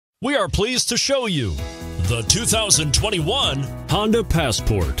We are pleased to show you the 2021 Honda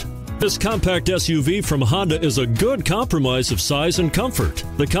Passport. This compact SUV from Honda is a good compromise of size and comfort.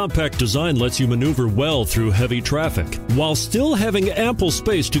 The compact design lets you maneuver well through heavy traffic, while still having ample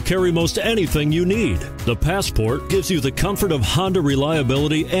space to carry most anything you need. The Passport gives you the comfort of Honda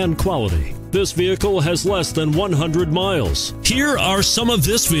reliability and quality. This vehicle has less than 100 miles. Here are some of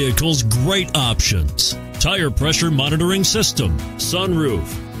this vehicle's great options: tire pressure monitoring system, sunroof,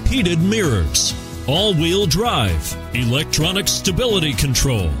 heated mirrors, all-wheel drive, electronic stability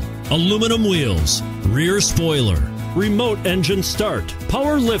control, aluminum wheels, rear spoiler, remote engine start,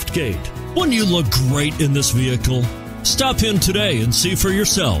 power liftgate. Wouldn't you look great in this vehicle? Stop in today and see for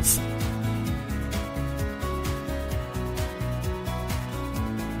yourself.